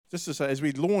just to say, as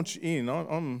we launch in,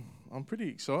 I'm pretty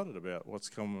excited about what's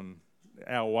coming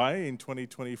our way in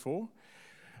 2024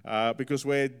 because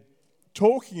we're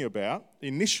talking about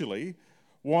initially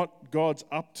what God's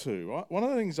up to. One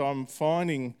of the things I'm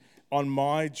finding on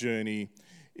my journey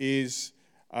is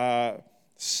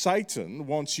Satan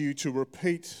wants you to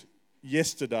repeat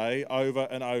yesterday over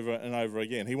and over and over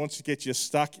again. He wants to get you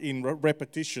stuck in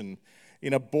repetition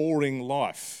in a boring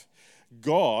life.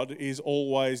 God is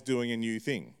always doing a new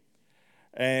thing.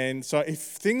 And so if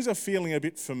things are feeling a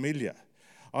bit familiar,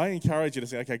 I encourage you to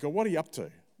say, okay, God, what are you up to?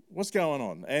 What's going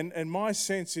on? And my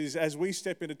sense is as we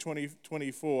step into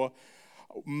 2024,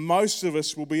 most of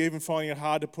us will be even finding it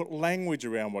hard to put language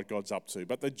around what God's up to.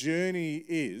 But the journey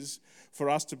is for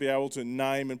us to be able to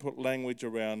name and put language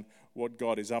around what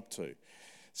God is up to.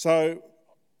 So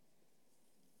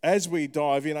as we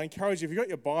dive in, I encourage you, if you've got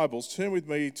your Bibles, turn with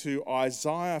me to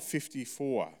Isaiah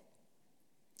 54.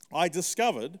 I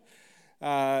discovered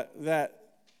that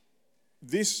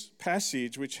this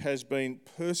passage, which has been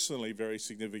personally very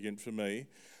significant for me,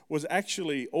 was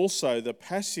actually also the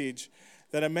passage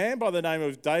that a man by the name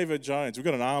of David Jones, we've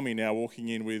got an army now walking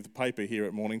in with paper here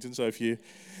at Mornington, so if you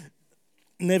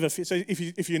need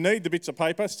the bits of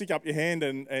paper, stick up your hand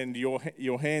and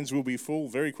your hands will be full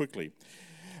very quickly.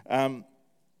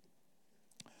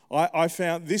 I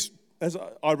found this, as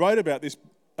I wrote about this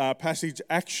passage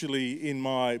actually in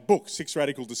my book, 6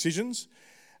 Radical Decisions,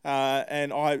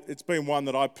 and it's been one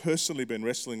that I've personally been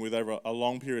wrestling with over a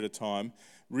long period of time,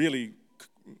 really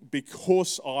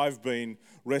because I've been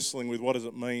wrestling with what does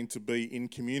it mean to be in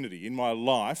community. In my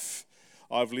life,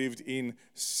 I've lived in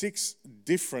 6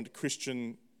 different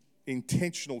Christian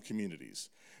intentional communities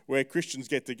where Christians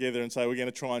get together and say we're going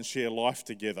to try and share life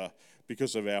together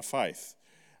because of our faith.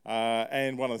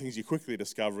 And one of the things you quickly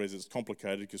discover is it's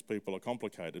complicated because people are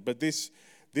complicated. But this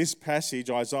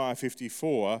passage, Isaiah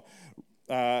 54,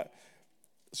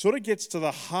 sort of gets to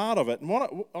the heart of it. And what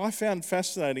I found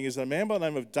fascinating is a man by the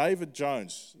name of David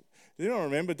Jones. Do you not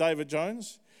remember David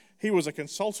Jones? He was a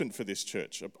consultant for this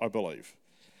church, I believe.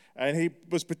 And he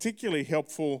was particularly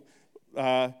helpful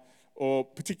or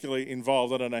particularly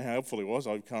involved, I don't know how helpful he was,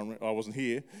 I wasn't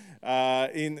here,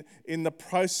 in the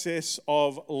process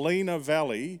of Lena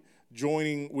Valley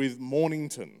joining with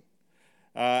Mornington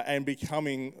and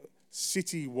becoming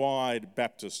Citywide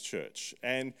Baptist Church.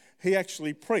 And he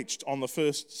actually preached on the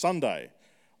first Sunday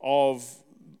of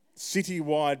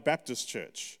Citywide Baptist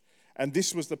Church. And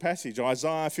this was the passage,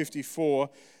 Isaiah 54,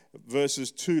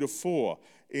 verses 2 to 4.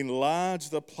 Enlarge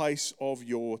the place of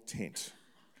your tent.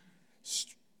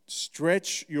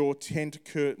 Stretch your tent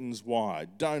curtains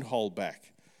wide. Don't hold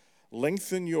back.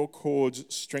 Lengthen your cords,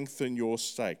 strengthen your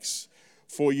stakes.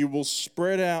 For you will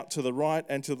spread out to the right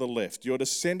and to the left. Your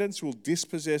descendants will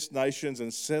dispossess nations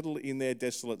and settle in their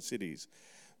desolate cities.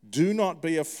 Do not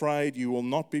be afraid, you will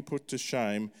not be put to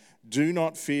shame. Do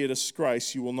not fear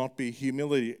disgrace, you will not be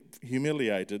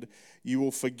humiliated. You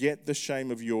will forget the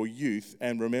shame of your youth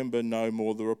and remember no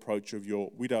more the reproach of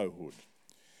your widowhood.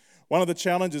 One of the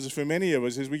challenges for many of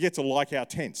us is we get to like our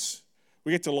tents.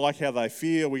 We get to like how they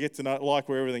feel. We get to like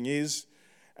where everything is.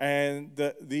 And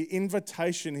the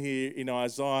invitation here in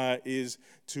Isaiah is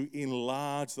to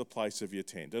enlarge the place of your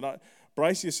tent. And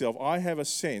brace yourself, I have a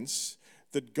sense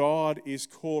that God is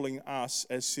calling us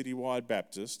as Citywide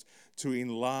Baptist to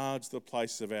enlarge the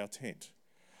place of our tent.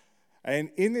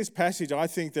 And in this passage, I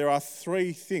think there are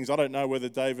 3 things. I don't know whether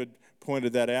David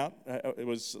pointed that out. It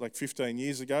was like 15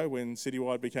 years ago when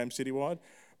Citywide became Citywide.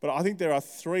 But I think there are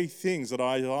 3 things that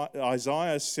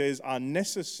Isaiah says are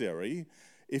necessary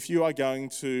if you are going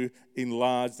to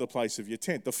enlarge the place of your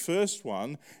tent. The first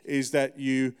one is that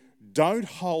you don't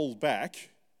hold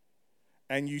back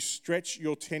and you stretch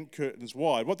your tent curtains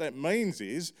wide. What that means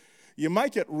is you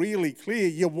make it really clear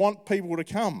you want people to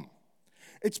come.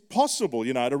 It's possible,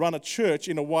 to run a church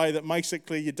in a way that makes it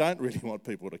clear you don't really want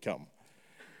people to come.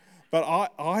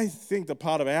 But I think the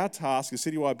part of our task as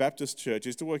Citywide Baptist Church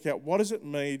is to work out what does it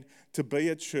mean to be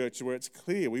a church where it's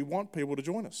clear we want people to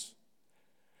join us.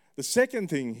 The second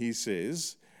thing he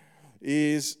says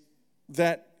is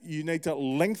that you need to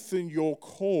lengthen your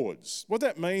cords. What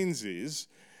that means is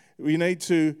we need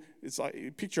to, it's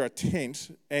like picture a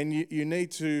tent, and you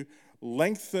need to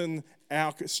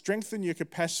strengthen your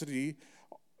capacity,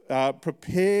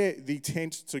 prepare the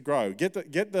tent to grow. Get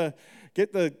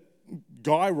the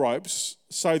guy ropes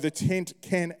so the tent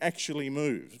can actually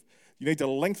move. You need to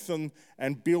lengthen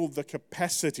and build the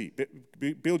capacity,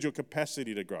 build your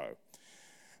capacity to grow.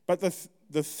 But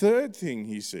the third thing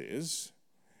he says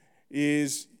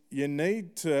is you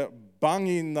need to bung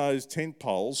in those tent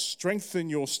poles, strengthen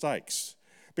your stakes.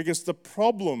 Because the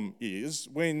problem is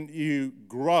when you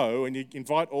grow and you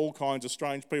invite all kinds of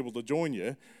strange people to join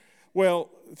you, well,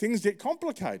 things get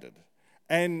complicated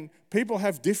and people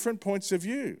have different points of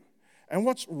view. And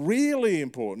what's really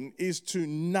important is to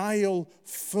nail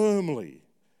firmly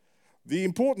the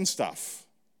important stuff.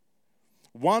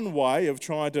 One way of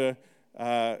trying to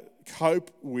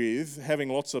cope with having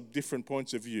lots of different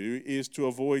points of view is to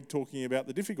avoid talking about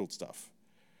the difficult stuff.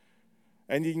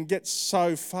 And you can get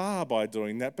so far by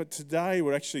doing that, but today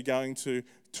we're actually going to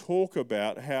talk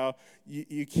about how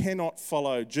you cannot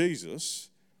follow Jesus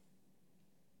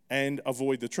and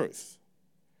avoid the truth.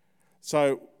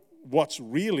 So what's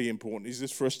really important is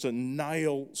this for us to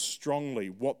nail strongly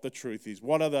what the truth is.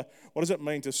 What does it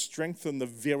mean to strengthen the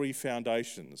very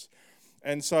foundations?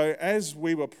 And so as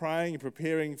we were praying and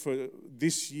preparing for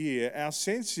this year, our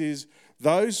sense is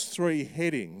those three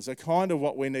headings are kind of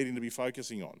what we're needing to be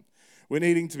focusing on. We're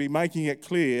needing to be making it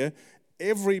clear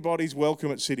everybody's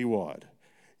welcome at Citywide.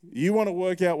 You want to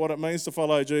work out what it means to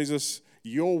follow Jesus,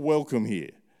 you're welcome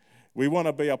here. We want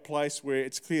to be a place where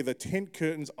it's clear the tent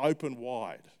curtains open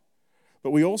wide. But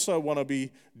we also want to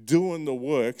be doing the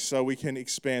work so we can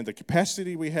expand the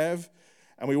capacity we have,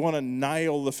 and we want to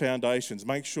nail the foundations,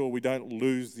 make sure we don't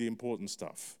lose the important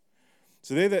stuff.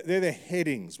 So they're the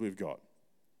headings we've got.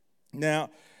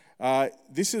 Now,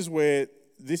 this is where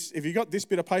if you got this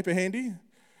bit of paper handy,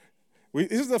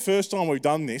 this is the first time we've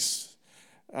done this.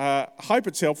 Hope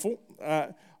it's helpful.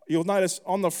 You'll notice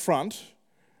on the front,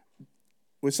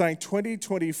 we're saying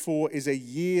 2024 is a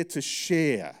year to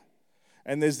share.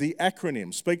 And there's the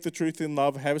acronym, speak the truth in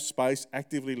love, have space,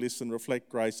 actively listen, reflect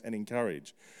grace, and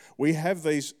encourage. We have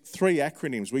these three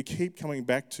acronyms we keep coming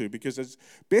back to because as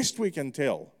best we can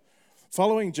tell,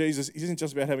 following Jesus isn't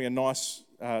just about having a nice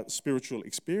spiritual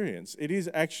experience. It is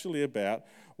actually about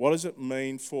what does it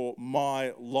mean for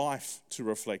my life to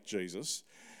reflect Jesus.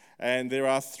 And there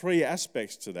are three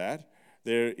aspects to that.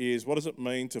 There is what does it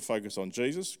mean to focus on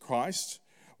Jesus, Christ?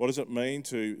 What does it mean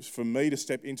for me to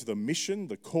step into the mission,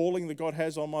 the calling that God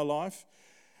has on my life?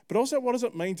 But also, what does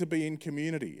it mean to be in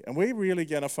community? And we're really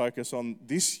going to focus on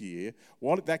this year,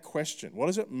 that question. What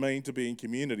does it mean to be in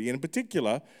community? And in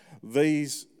particular,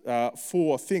 these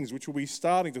four things, which we'll be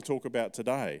starting to talk about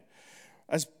today.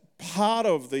 As part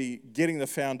of the getting the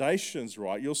foundations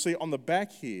right, you'll see on the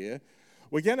back here,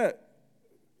 we're going to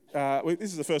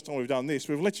this is the first time we've done this.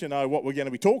 We've let you know what we're going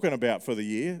to be talking about for the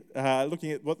year,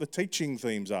 looking at what the teaching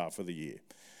themes are for the year.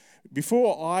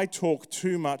 Before I talk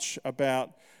too much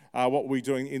about what we're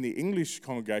doing in the English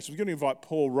congregation, we're going to invite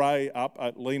Paul Ray up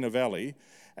at Lena Valley,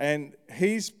 and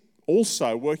he's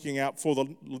also working out for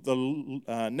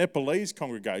the Nepalese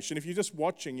congregation. If you're just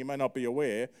watching, you may not be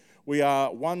aware, we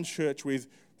are one church with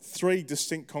three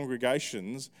distinct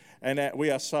congregations, and we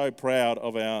are so proud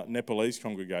of our Nepalese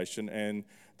congregation and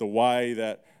the way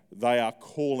that they are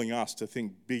calling us to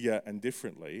think bigger and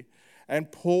differently.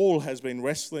 And Paul has been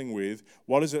wrestling with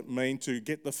what does it mean to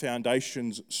get the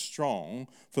foundations strong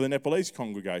for the Nepalese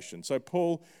congregation. So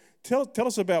Paul, tell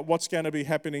us about what's going to be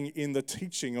happening in the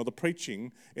teaching or the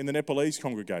preaching in the Nepalese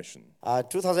congregation.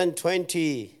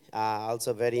 2020,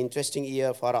 also very interesting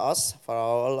year for us, for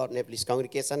all our Nepalese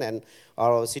congregation and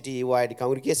our city-wide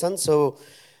congregation. So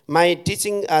my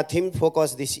teaching theme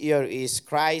focus this year is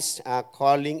Christ,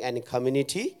 calling and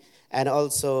community, and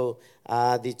also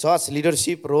the church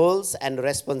leadership roles and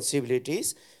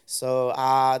responsibilities. So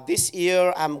this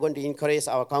year I'm going to encourage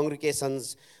our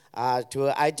congregations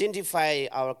to identify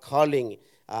our calling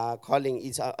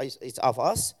each of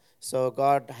us. So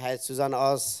God has chosen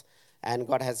us, and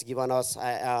God has given us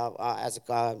as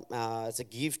a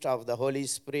gift of the Holy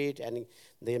Spirit and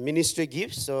the ministry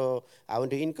gifts. So I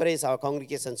want to encourage our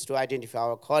congregations to identify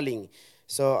our calling.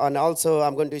 So, and also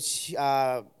I'm going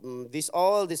to,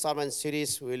 all the sermon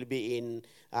series will be in,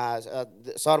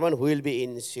 the sermon will be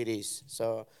in series.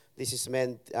 So this is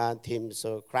main theme.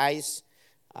 So Christ,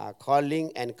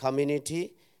 calling and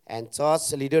community, and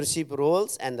church leadership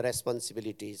roles and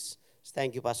responsibilities.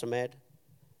 Thank you, Pastor Matt.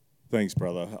 Thanks,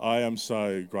 brother. I am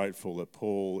so grateful that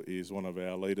Paul is one of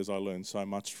our leaders. I learned so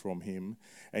much from him.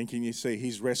 And can you see,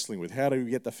 he's wrestling with how do we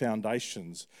get the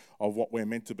foundations of what we're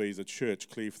meant to be as a church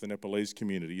clear for the Nepalese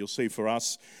community. You'll see for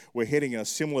us, we're heading in a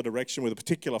similar direction with a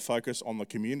particular focus on the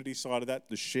community side of that,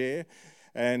 the share.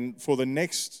 And for the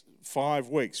next 5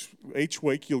 weeks, each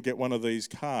week you'll get one of these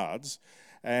cards.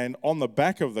 And on the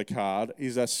back of the card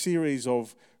is a series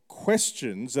of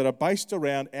questions that are based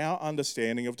around our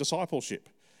understanding of discipleship.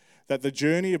 That the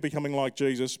journey of becoming like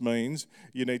Jesus means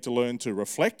you need to learn to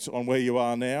reflect on where you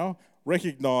are now,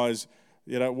 recognize,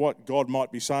 what God might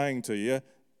be saying to you,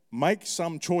 make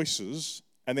some choices,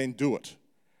 and then do it.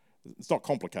 It's not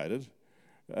complicated.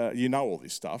 you know all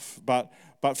this stuff. But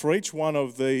for each one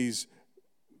of these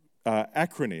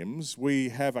acronyms, we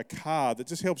have a card that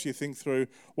just helps you think through,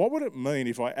 what would it mean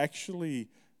if I actually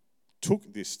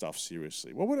took this stuff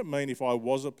seriously? What would it mean if I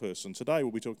was a person? Today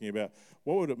we'll be talking about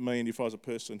what would it mean if I was a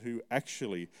person who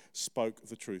actually spoke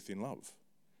the truth in love?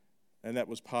 And that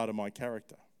was part of my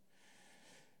character.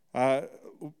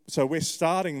 So we're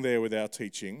starting there with our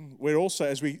teaching. We're also,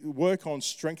 as we work on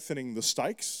strengthening the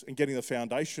stakes and getting the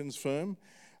foundations firm,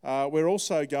 we're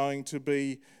also going to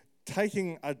be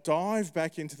taking a dive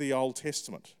back into the Old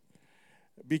Testament.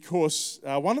 Because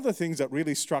one of the things that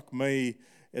really struck me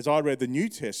as I read the New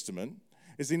Testament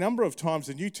is the number of times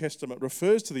the New Testament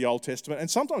refers to the Old Testament, and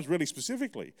sometimes really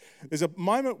specifically. There's a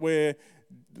moment where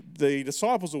the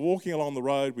disciples are walking along the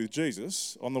road with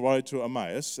Jesus, on the road to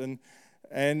Emmaus,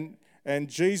 and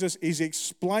Jesus is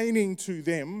explaining to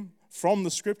them from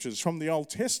the Scriptures, from the Old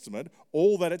Testament,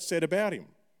 all that it said about him.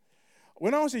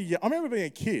 When I remember being a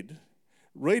kid,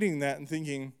 reading that and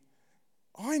thinking,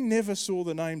 I never saw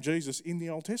the name Jesus in the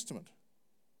Old Testament.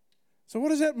 So what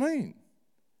does that mean?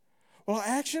 Well,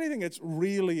 I actually think it's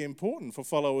really important for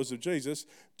followers of Jesus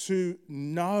to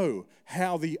know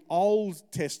how the Old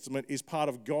Testament is part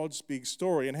of God's big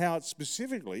story and how it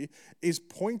specifically is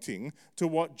pointing to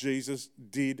what Jesus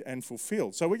did and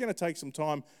fulfilled. So we're going to take some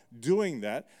time doing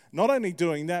that. Not only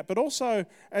doing that, but also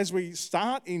as we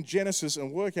start in Genesis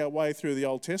and work our way through the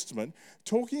Old Testament,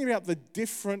 talking about the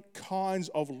different kinds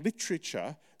of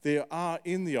literature there are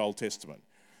in the Old Testament.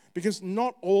 Because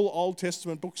not all Old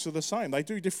Testament books are the same. They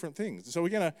do different things. So we're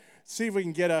going to see if we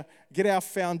can get our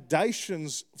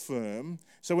foundations firm.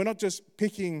 So we're not just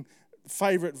picking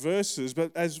favourite verses,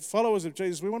 but as followers of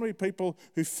Jesus, we want to be people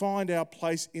who find our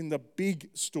place in the big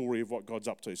story of what God's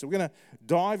up to. So we're going to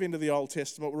dive into the Old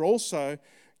Testament. We're also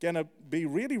going to be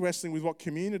really wrestling with what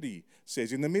community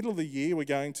says. In the middle of the year, we're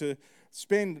going to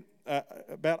spend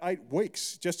about 8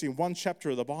 weeks just in one chapter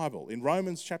of the Bible, in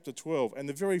Romans chapter 12, and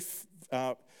the very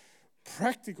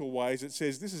practical ways it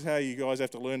says this is how you guys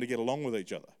have to learn to get along with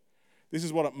each other. This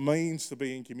is what it means to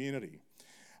be in community.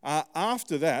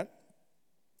 After that,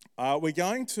 we're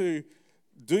going to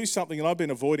do something that I've been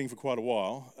avoiding for quite a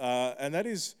while, and that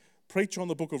is preach on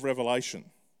the book of Revelation.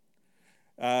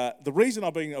 The reason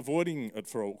I've been avoiding it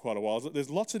for quite a while is that there's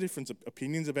lots of different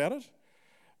opinions about it,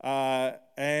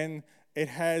 and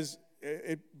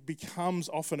it becomes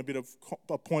often a bit of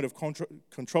a point of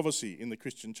controversy in the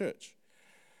Christian church.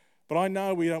 But I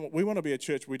know we want to be a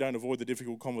church where we don't avoid the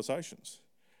difficult conversations.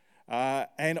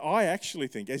 And I actually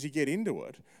think, as you get into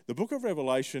it, the book of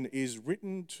Revelation is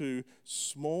written to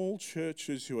small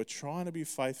churches who are trying to be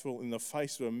faithful in the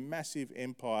face of a massive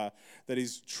empire that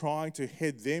is trying to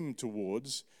head them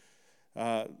towards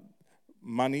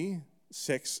money,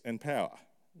 sex, and power.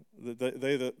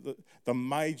 They're the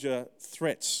major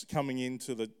threats coming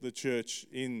into the church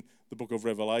in the book of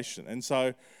Revelation. And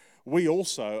so we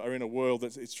also are in a world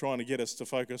that's trying to get us to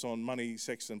focus on money,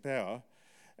 sex, and power.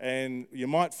 And you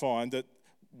might find that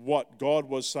what God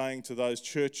was saying to those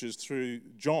churches through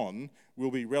John will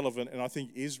be relevant, and I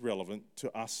think is relevant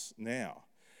to us now.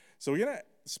 So we're going to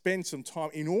spend some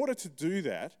time. In order to do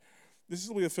that, this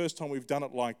will be the first time we've done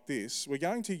it like this. We're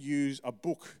going to use a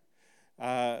book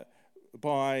by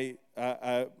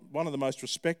one of the most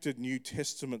respected New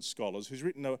Testament scholars who's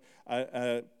written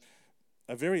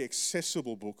a very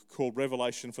accessible book called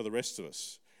Revelation for the Rest of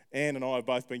Us. Anne and I have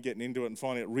both been getting into it and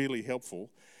finding it really helpful.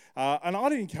 And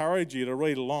I'd encourage you to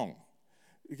read along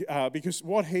because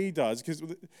what he does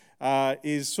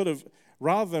is sort of,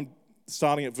 rather than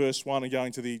starting at verse 1 and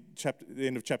going to the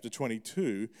end of chapter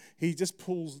 22, he just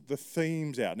pulls the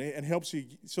themes out and helps you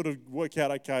sort of work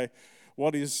out, okay,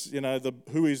 what is,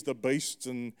 who is the beast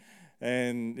and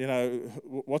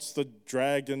what's the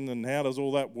dragon and how does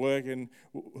all that work and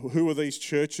who are these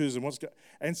churches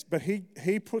and but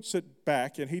he puts it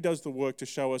back and he does the work to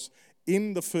show us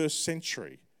in the first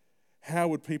century how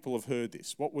would people have heard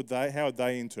this? How would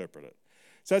they interpret it?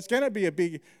 So it's going to be a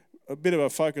bit of a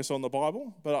focus on the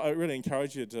Bible, but I really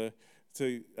encourage you to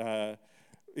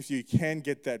if you can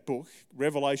get that book,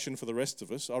 Revelation for the Rest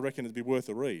of Us, I reckon it'd be worth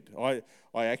a read. I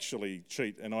actually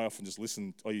cheat and I often just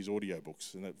listen. I use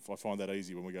audiobooks and I find that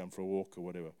easy when we're going for a walk or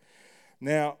whatever.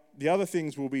 Now, the other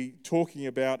things we'll be talking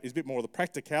about is a bit more of the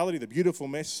practicality, the beautiful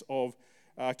mess of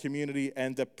community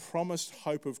and the promised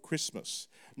hope of Christmas.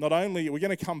 Not only, we're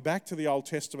going to come back to the Old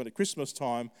Testament at Christmas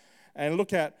time and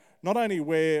look at not only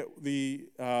where the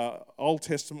Old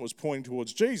Testament was pointing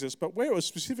towards Jesus, but where it was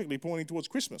specifically pointing towards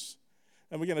Christmas.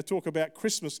 And we're going to talk about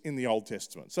Christmas in the Old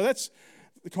Testament. So that's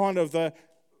kind of the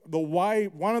way,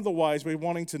 one of the ways we're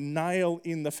wanting to nail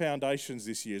in the foundations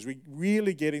this year, as we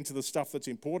really get into the stuff that's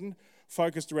important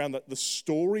focused around the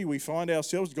story we find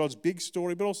ourselves, God's big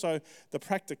story, but also the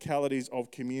practicalities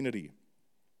of community.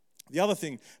 The other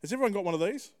thing, has everyone got one of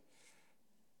these?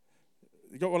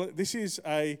 You got one? This is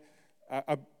it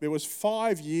was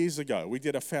 5 years ago. We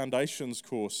did a foundations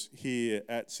course here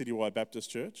at Citywide Baptist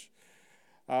Church.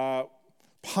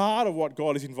 Part of what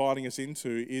God is inviting us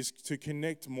into is to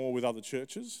connect more with other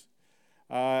churches.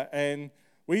 And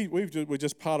we're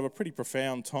just part of a pretty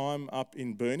profound time up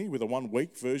in Burnie with a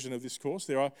 1-week version of this course.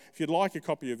 If you'd like a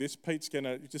copy of this, Pete's going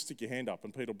to just stick your hand up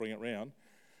and Pete will bring it round.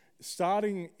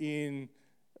 Starting in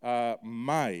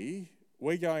May,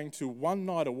 we're going to one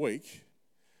night a week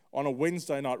on a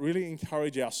Wednesday night really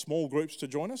encourage our small groups to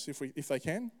join us if they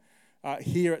can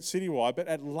here at Citywide. But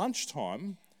at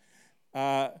lunchtime,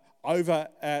 we're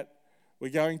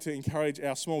going to encourage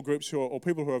our small groups or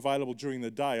people who are available during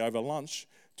the day over lunch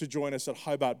to join us at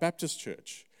Hobart Baptist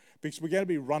Church, because we're going to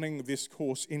be running this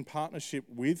course in partnership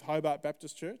with Hobart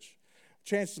Baptist Church.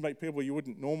 Chance to meet people you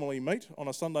wouldn't normally meet on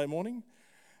a Sunday morning.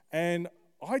 And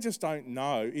I just don't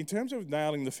know, in terms of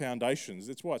nailing the foundations,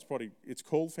 that's why it's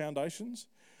called Foundations.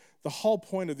 The whole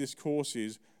point of this course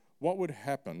is what would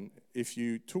happen if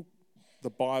you took the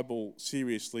Bible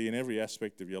seriously in every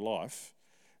aspect of your life,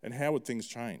 and how would things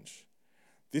change?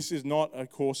 This is not a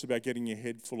course about getting your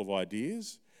head full of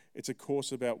ideas. It's a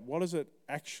course about what does it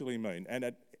actually mean. And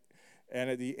at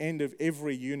the end of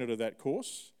every unit of that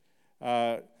course,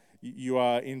 you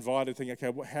are invited to think, okay,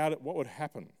 what would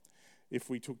happen if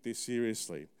we took this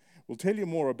seriously? We'll tell you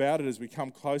more about it as we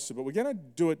come closer, but we're going to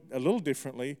do it a little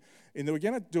differently in that we're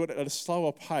going to do it at a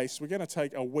slower pace. We're going to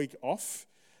take a week off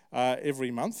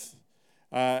every month.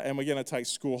 And we're going to take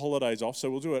school holidays off, so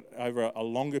we'll do it over a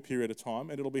longer period of time,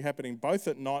 and it'll be happening both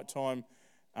at night time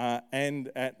and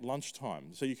at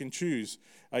lunchtime. So you can choose,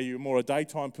 are you more a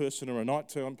daytime person or a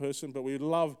nighttime person? But we'd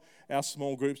love our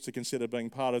small groups to consider being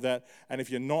part of that. And if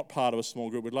you're not part of a small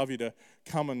group, we'd love you to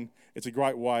come, and it's a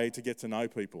great way to get to know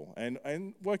people and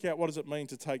work out what does it mean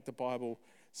to take the Bible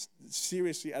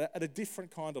seriously at a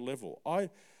different kind of level. I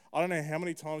don't know how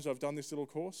many times I've done this little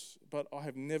course, but I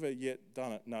have never yet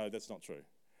done it. No, that's not true.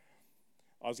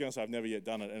 I was going to say I've never yet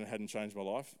done it and it hadn't changed my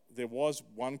life. There was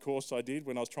one course I did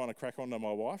when I was trying to crack on to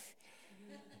my wife.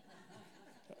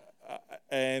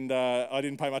 And I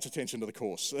didn't pay much attention to the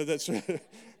course.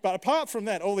 But apart from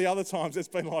that, all the other times, it's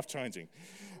been life-changing.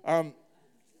 Okay.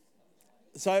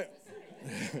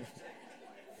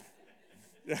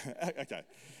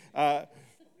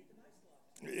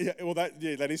 Yeah, well, that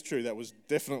is true. That was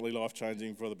definitely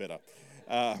life-changing for the better.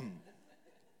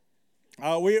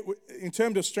 In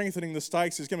terms of strengthening the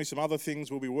stakes, there's going to be some other things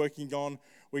we'll be working on.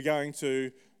 We've got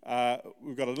a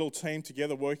little team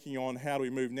together working on how do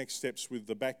we move next steps with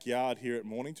the backyard here at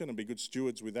Mornington and be good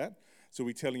stewards with that. So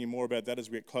we'll be telling you more about that as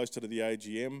we get closer to the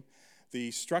AGM. The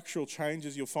structural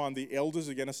changes, you'll find the elders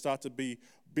are going to start to be a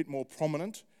bit more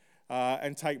prominent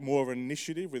and take more of an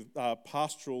initiative with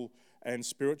pastoral and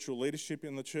spiritual leadership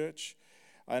in the church.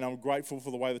 And I'm grateful for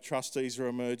the way the trustees are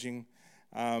emerging.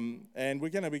 And we're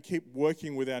going to keep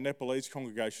working with our Nepalese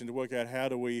congregation to work out how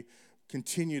do we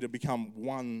continue to become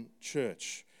one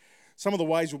church. Some of the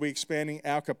ways we'll be expanding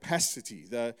our capacity,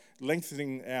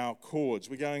 lengthening our cords.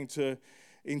 We're going to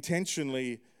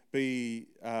intentionally be,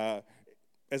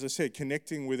 as I said,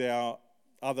 connecting with our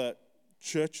other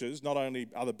churches, not only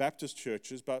other Baptist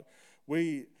churches, but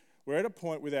we're at a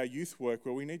point with our youth work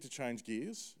where we need to change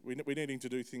gears. We're needing to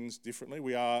do things differently.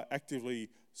 We are actively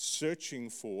searching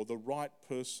for the right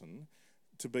person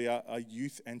to be a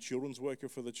youth and children's worker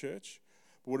for the church.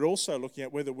 But we're also looking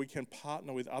at whether we can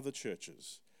partner with other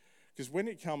churches. Because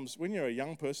when you're a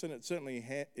young person, it's certainly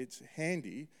it's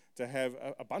handy to have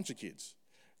a bunch of kids.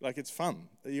 Like, it's fun.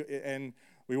 And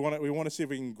we want to see if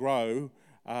we can grow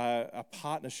a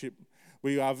partnership.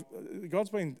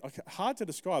 God's been hard to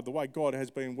describe the way God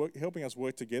has been helping us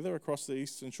work together across the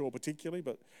Eastern Shore particularly,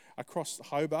 but across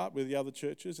Hobart with the other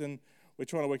churches, and we're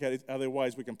trying to work out are there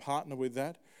ways we can partner with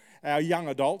that. Our young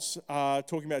adults are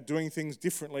talking about doing things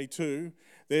differently too.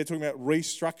 They're talking about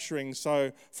restructuring.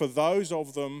 So for those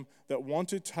of them that want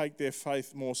to take their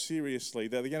faith more seriously,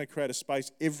 they're going to create a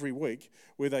space every week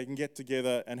where they can get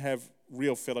together and have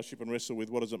real fellowship and wrestle with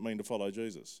what does it mean to follow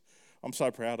Jesus. I'm so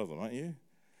proud of them, aren't you?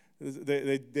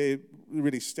 They're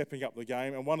really stepping up the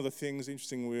game. And one of the things,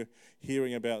 interesting, we're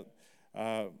hearing about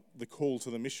the call to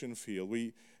the mission field.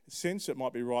 We sense it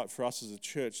might be right for us as a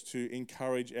church to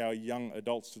encourage our young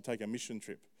adults to take a mission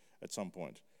trip at some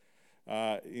point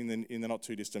in the not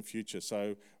too distant future.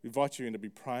 So we invite you in to be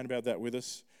praying about that with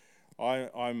us.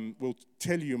 We'll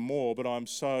tell you more, but I'm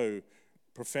so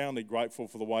profoundly grateful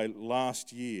for the way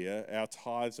last year our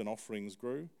tithes and offerings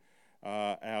grew.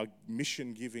 our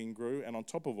mission giving grew, and on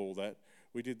top of all that,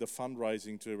 we did the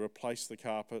fundraising to replace the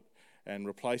carpet and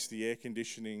replace the air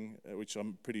conditioning, which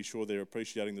I'm pretty sure they're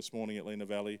appreciating this morning at Lena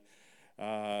Valley.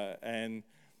 And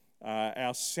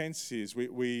our sense is,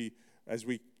 we as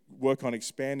we work on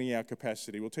expanding our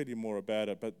capacity, we'll tell you more about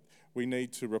it, but we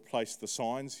need to replace the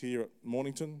signs here at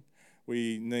Mornington.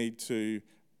 We need to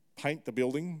paint the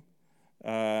building,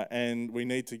 and we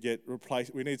need to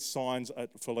we need signs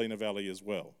for Lena Valley as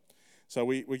well. So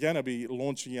we're going to be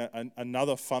launching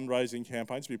another fundraising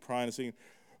campaign to be praying and seeing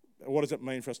what does it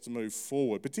mean for us to move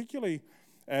forward, particularly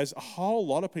as a whole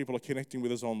lot of people are connecting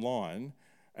with us online.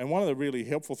 And one of the really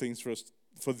helpful things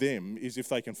for them is if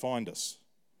they can find us.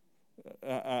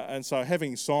 And so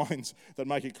having signs that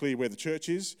make it clear where the church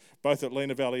is, both at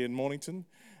Lena Valley and Mornington.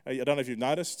 I don't know if you've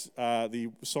noticed, the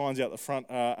signs out the front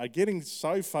are getting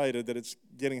so faded that it's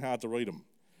getting hard to read them.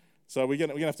 So we're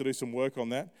going to have to do some work on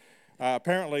that.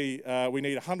 Apparently, we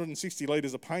need 160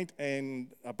 litres of paint and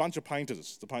a bunch of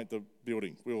painters to paint the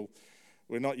building.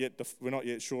 We're not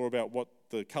yet sure about what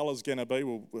the colour's going to be.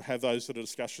 We'll have those sort of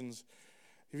discussions.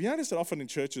 Have you noticed that often in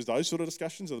churches those sort of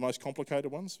discussions are the most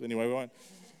complicated ones? Anyway,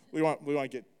 we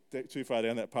won't get too far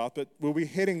down that path, but we'll be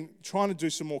trying to do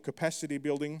some more capacity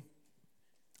building.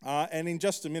 And in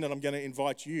just a minute, I'm going to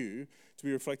invite you to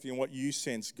be reflecting on what you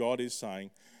sense God is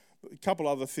saying. A couple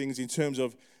other things in terms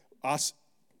of us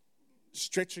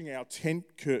stretching our tent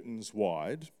curtains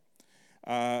wide.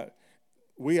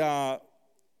 We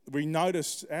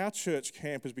noticed our church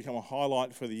camp has become a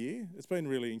highlight for the year. It's been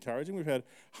really encouraging. We've had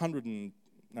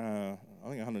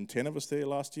 110 of us there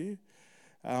last year.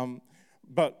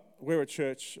 But we're a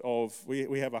church of,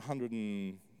 we have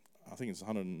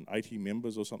 180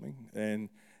 members or something,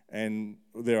 and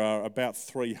there are about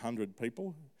 300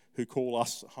 people who call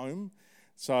us home.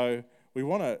 So we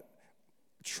want to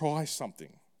try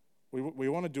something. We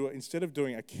want to do it, instead of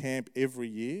doing a camp every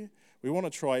year, we want to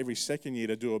try every second year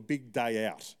to do a big day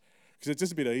out. Because it's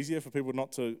just a bit easier for people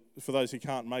for those who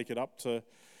can't make it up to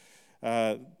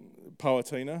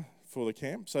Poatina for the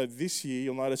camp. So this year,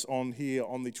 you'll notice on here,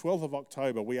 on the 12th of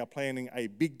October, we are planning a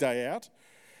big day out.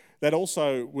 That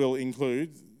also will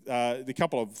include the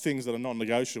couple of things that are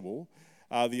non-negotiable.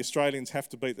 The Australians have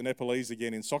to beat the Nepalese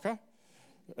again in soccer.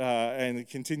 And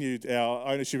continued our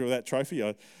ownership of that trophy.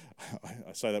 I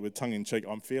say that with tongue-in-cheek.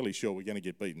 I'm fairly sure we're going to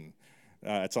get beaten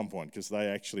at some point because they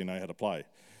actually know how to play.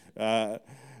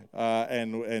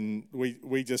 And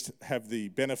we just have the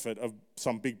benefit of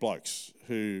some big blokes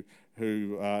who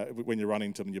when you run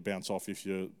into them, you bounce off if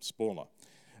you're smaller.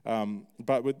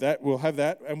 But with that, we'll have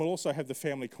that, and we'll also have the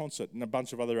family concert and a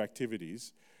bunch of other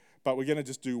activities. But we're going to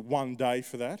just do one day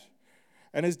for that.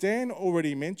 And as Dan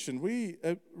already mentioned, we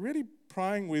are really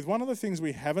praying with one of the things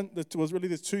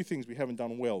there's two things we haven't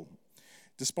done well,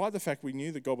 despite the fact we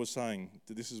knew that God was saying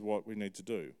that this is what we need to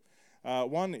do.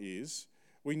 One is,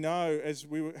 we know, as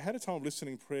we had a time of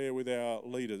listening prayer with our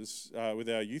leaders, with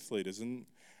our youth leaders, and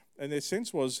their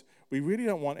sense was, we really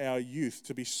don't want our youth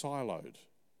to be siloed.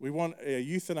 We want our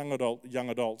youth and young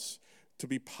adults to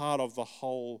be part of the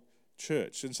whole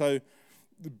church. And so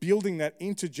building that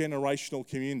intergenerational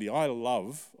community, I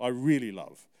really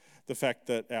love the fact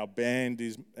that our band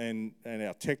and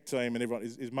our tech team and everyone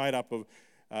is made up of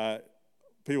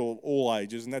people of all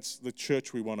ages, and that's the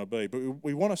church we want to be. But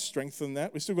we want to strengthen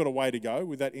that. We've still got a way to go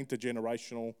with that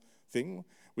intergenerational thing.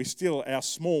 Our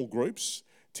small groups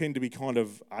tend to be kind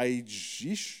of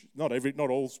age-ish, not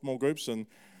all small groups, and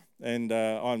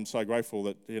I'm so grateful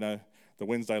that the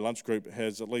Wednesday lunch group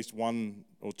has at least one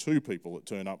or two people that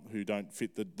turn up who don't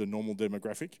fit the normal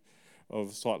demographic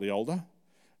of slightly older,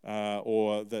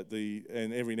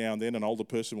 and every now and then an older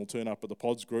person will turn up at the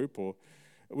pods group,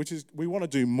 we want to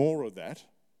do more of that.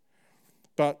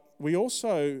 But we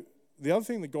also, the other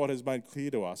thing that God has made clear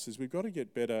to us is we've got to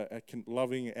get better at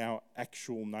loving our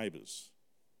actual neighbours,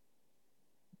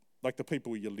 like the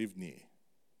people you live near.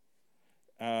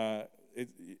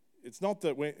 It's not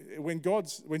that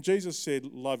when Jesus said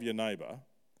love your neighbour,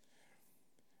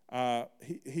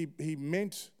 he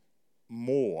meant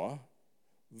more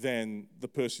than the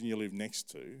person you live next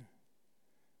to,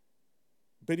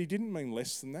 but he didn't mean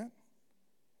less than that.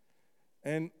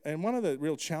 And one of the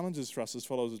real challenges for us as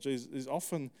followers of Jesus is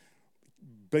often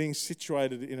being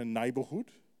situated in a neighbourhood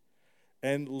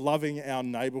and loving our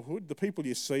neighbourhood, the people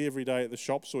you see every day at the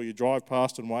shops or you drive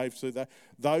past and wave to,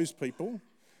 those people.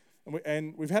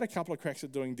 And we've had a couple of cracks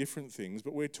at doing different things,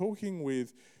 but we're talking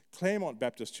with Claremont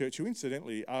Baptist Church, who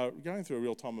incidentally are going through a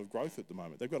real time of growth at the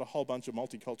moment. They've got a whole bunch of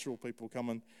multicultural people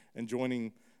coming and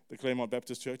joining the Claremont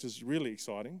Baptist Church. It's really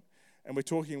exciting. And we're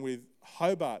talking with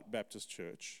Hobart Baptist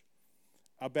Church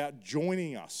about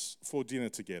joining us for dinner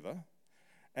together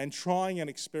and trying an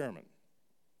experiment.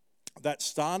 That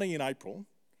starting in April,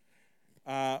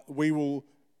 we will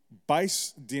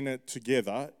base dinner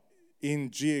together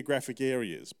in geographic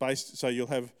areas. So you'll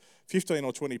have 15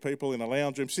 or 20 people in a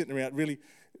lounge room sitting around really,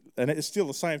 and it's still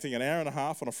the same thing, an hour and a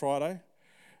half on a Friday.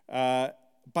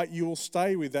 But you will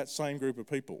stay with that same group of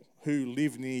people who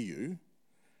live near you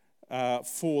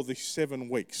for the 7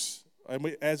 weeks. And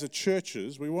we, as a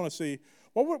churches, we want to see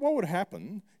what would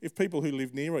happen if people who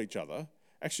live near each other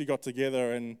actually got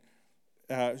together and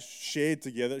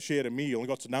shared a meal and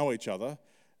got to know each other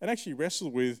and actually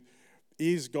wrestled with,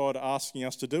 is God asking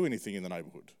us to do anything in the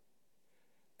neighbourhood?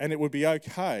 And it would be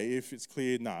okay if it's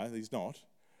clear, no, he's not.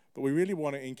 But we really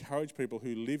want to encourage people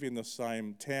who live in the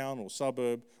same town or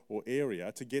suburb or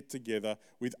area to get together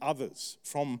with others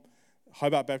from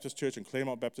Hobart Baptist Church and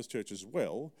Claremont Baptist Church as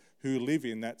well, who live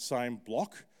in that same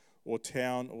block or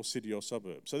town or city or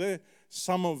suburb. So they're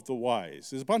some of the ways.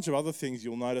 There's a bunch of other things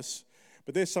you'll notice,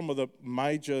 but there's some of the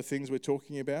major things we're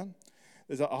talking about.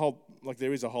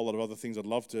 There is a whole lot of other things I'd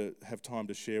love to have time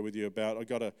to share with you about. I've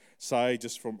got to say,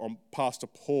 just from Pastor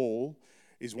Paul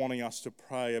is wanting us to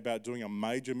pray about doing a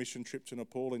major mission trip to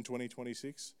Nepal in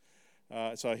 2026.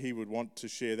 So he would want to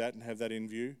share that and have that in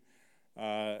view.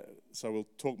 So we'll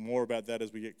talk more about that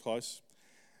as we get close.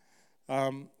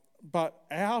 But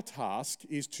our task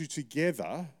is to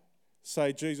together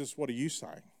say, Jesus, what are you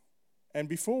saying? And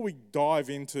before we dive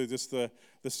into just the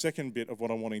second bit of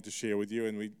what I'm wanting to share with you,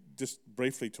 and we just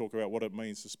briefly talk about what it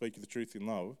means to speak the truth in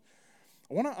love,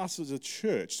 I want us as a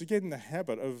church to get in the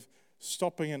habit of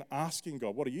stopping and asking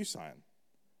God, what are you saying?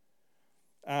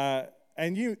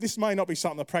 This may not be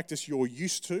something to practice you're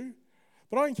used to,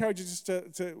 but I encourage you just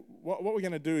what we're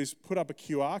going to do is put up a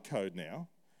QR code now,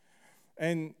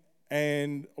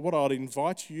 and what I'd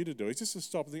invite you to do is just to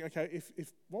stop and think, okay,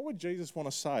 if what would Jesus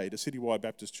want to say to Citywide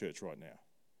Baptist Church right now?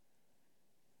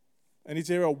 And is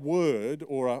there a word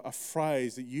or a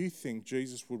phrase that you think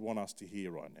Jesus would want us to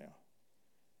hear right now?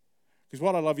 Because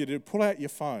what I'd love you to do, pull out your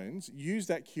phones, use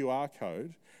that QR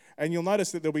code, and you'll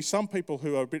notice that there'll be some people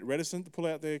who are a bit reticent to pull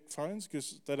out their phones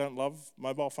because they don't love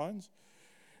mobile phones.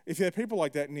 If there are people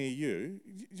like that near you,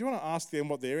 do you want to ask them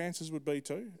what their answers would be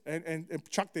too and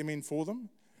chuck them in for them?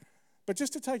 But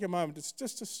just to take a moment,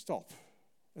 just to stop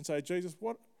and say, Jesus,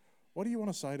 what do you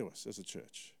want to say to us as a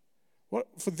church? What,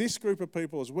 for this group of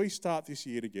people, as we start this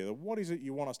year together, what is it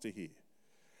you want us to hear?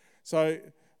 So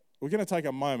we're going to take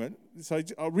a moment. So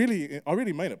I really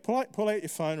mean it. Pull out your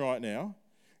phone right now.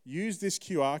 Use this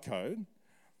QR code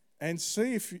and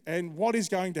see and what is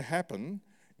going to happen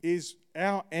is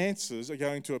our answers are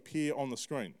going to appear on the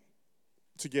screen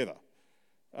together.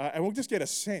 And we'll just get a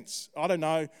sense. I don't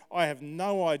know. I have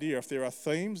no idea if there are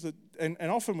themes that, and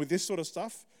often with this sort of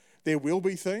stuff, there will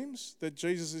be themes that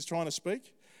Jesus is trying to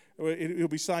speak. He'll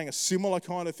be saying a similar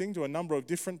kind of thing to a number of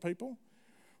different people.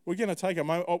 We're going to take a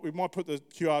moment. We might put the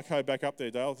QR code back up there,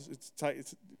 Dale.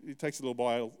 It takes a little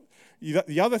while.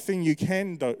 The other thing you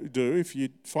can do, if you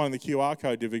find the QR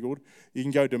code difficult, you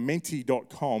can go to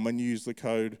menti.com and use the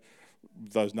code,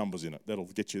 those numbers in it. That'll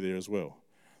get you there as well.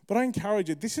 But I encourage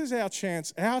you, this is our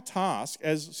chance. Our task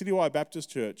as Citywide Baptist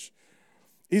Church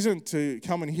isn't to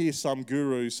come and hear some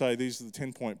guru say these are the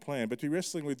 10-point plan, but to be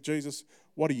wrestling with Jesus,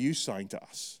 what are you saying to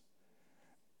us?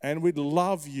 And we'd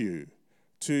love you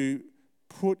to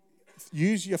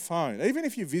use your phone. Even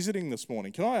if you're visiting this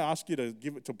morning, can I ask you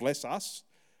to bless us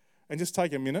and just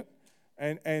take a minute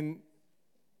and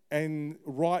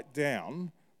write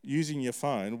down using your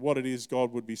phone what it is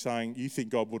God would be saying you think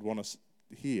God would want us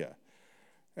to hear.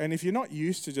 And if you're not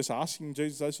used to just asking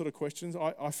Jesus those sort of questions,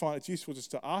 I find it's useful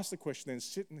just to ask the question, then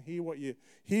sit and hear what you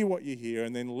hear,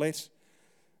 and then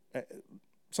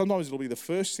sometimes it'll be the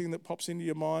first thing that pops into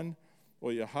your mind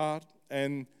or your heart.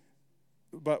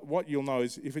 But what you'll know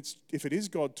is if it is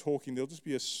God talking, there'll just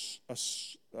be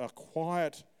a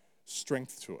quiet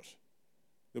strength to it.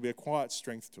 There'll be a quiet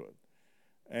strength to it,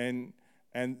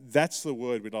 and that's the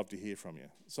word we'd love to hear from you.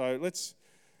 So it's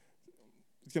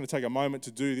going to take a moment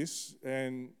to do this,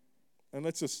 and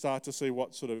let's just start to see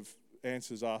what sort of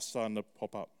answers are starting to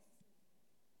pop up.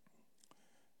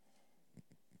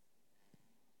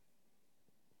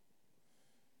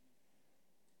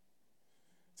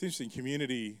 It's interesting,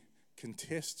 community can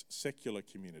test secular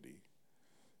community.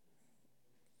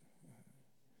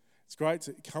 It's great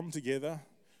to come together.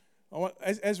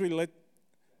 As we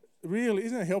really,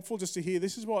 isn't it helpful just to hear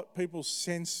this is what people's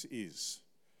sense is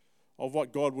of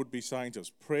what God would be saying to us.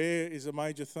 Prayer is a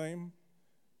major theme.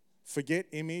 Forget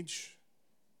image.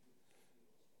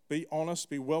 Be honest,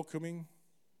 be welcoming,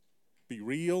 be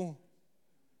real.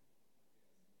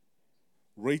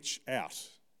 Reach out.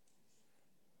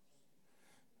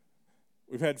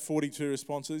 We've had 42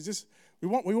 responses. Just we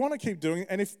want to keep doing it.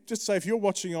 And if you're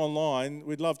watching online,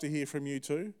 we'd love to hear from you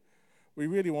too. We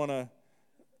really want to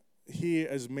hear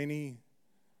as many.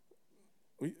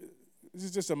 This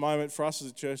is just a moment for us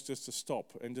as a church just to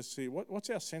stop and just see what's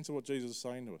our sense of what Jesus is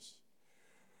saying to us.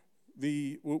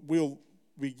 We'll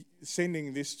be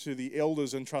sending this to the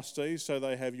elders and trustees so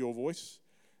they have your voice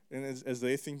and as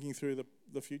they're thinking through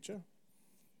the future.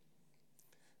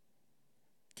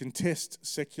 Contest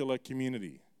secular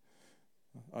community.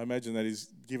 I imagine that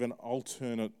is give an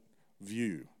alternate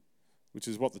view, which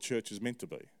is what the church is meant to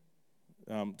be,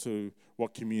 to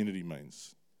what community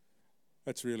means.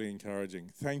 That's really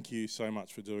encouraging. Thank you so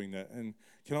much for doing that. And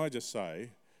can I just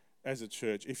say, as a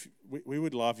church, if we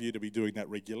would love you to be doing that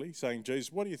regularly, saying,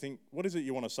 Jesus, what do you think? What is it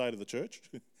you want to say to the church?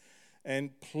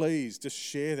 And please just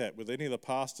share that with any of the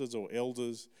pastors or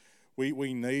elders.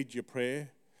 We need your prayer.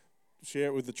 Share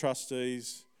it with the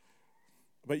trustees.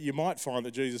 But you might find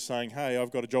that Jesus is saying, hey,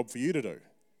 I've got a job for you to do.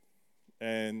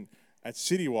 And at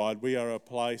Citywide, we are a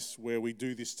place where we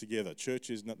do this together.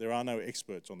 Churches, there are no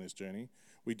experts on this journey.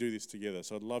 We do this together.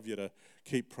 So I'd love you to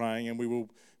keep praying, and we will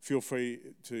feel free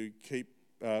to keep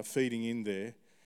feeding in there